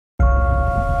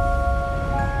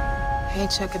Hey,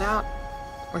 check it out.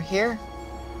 We're here.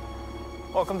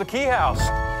 Welcome to Key House.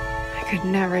 I could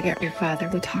never get your father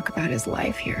to talk about his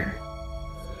life here.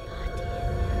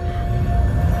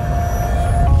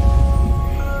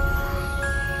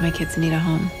 My kids need a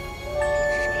home.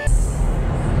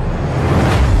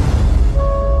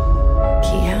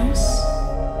 Key House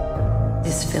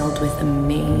is filled with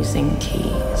amazing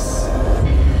keys.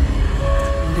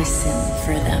 Listen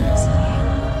for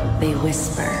them. They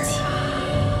whisper.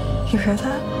 You hear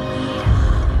that?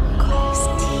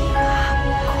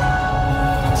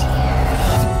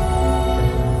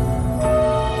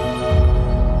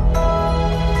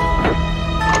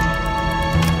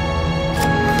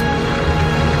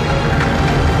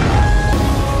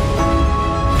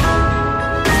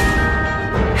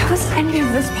 How is any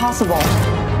of this possible?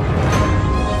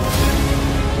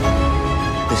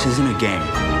 This isn't a game.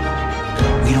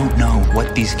 We don't know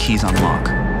what these keys unlock.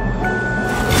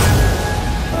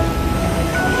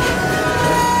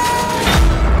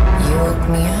 You woke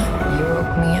me up. You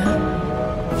woke me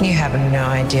up. You have no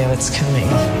idea what's coming.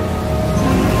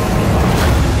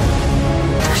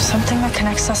 There's something that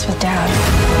connects us with Dad.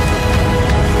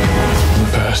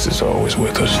 The past is always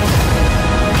with us.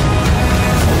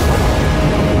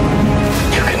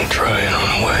 You can try and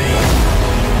run away.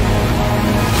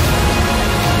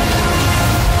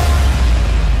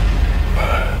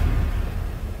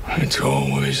 But it's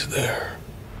always there.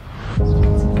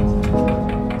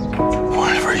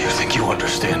 Whatever you think you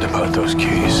understand about those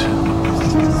keys,